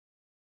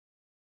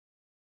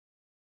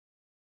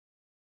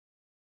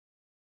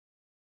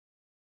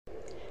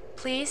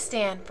Please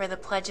stand for the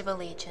Pledge of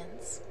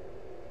Allegiance.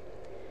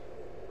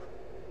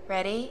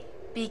 Ready?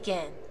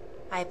 Begin.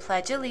 I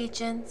pledge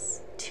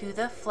allegiance to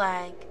the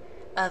flag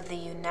of the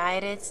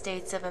United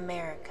States of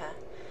America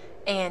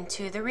and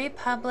to the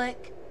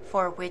republic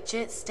for which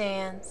it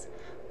stands,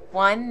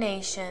 one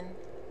nation,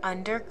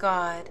 under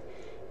God,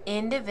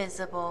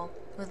 indivisible,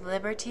 with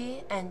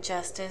liberty and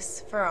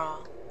justice for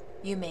all.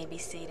 You may be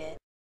seated.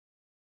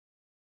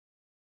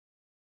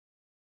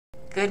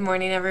 Good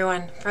morning,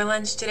 everyone. For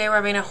lunch today, we're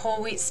having a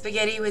whole wheat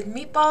spaghetti with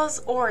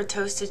meatballs or a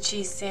toasted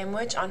cheese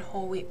sandwich on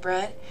whole wheat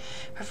bread.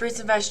 For fruits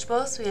and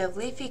vegetables, we have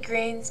leafy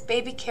greens,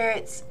 baby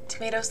carrots,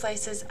 tomato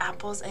slices,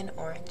 apples, and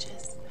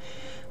oranges.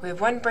 We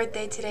have one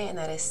birthday today, and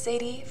that is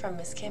Sadie from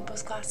Miss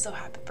Campos' class, so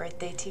happy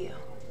birthday to you.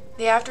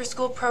 The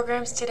after-school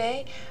programs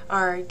today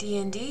are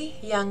D&D,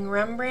 Young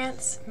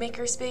Rembrandts,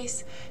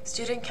 Makerspace,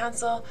 Student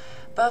Council,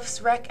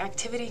 Buffs Rec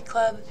Activity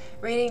Club,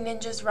 Reading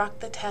Ninjas Rock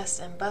the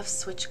Test, and Buffs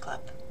Switch Club.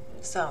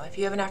 So if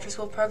you have an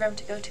after-school program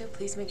to go to,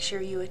 please make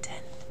sure you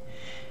attend.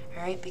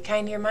 All right, be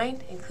kind to your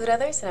mind, include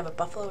others, and have a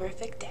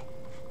Buffalo-rific day.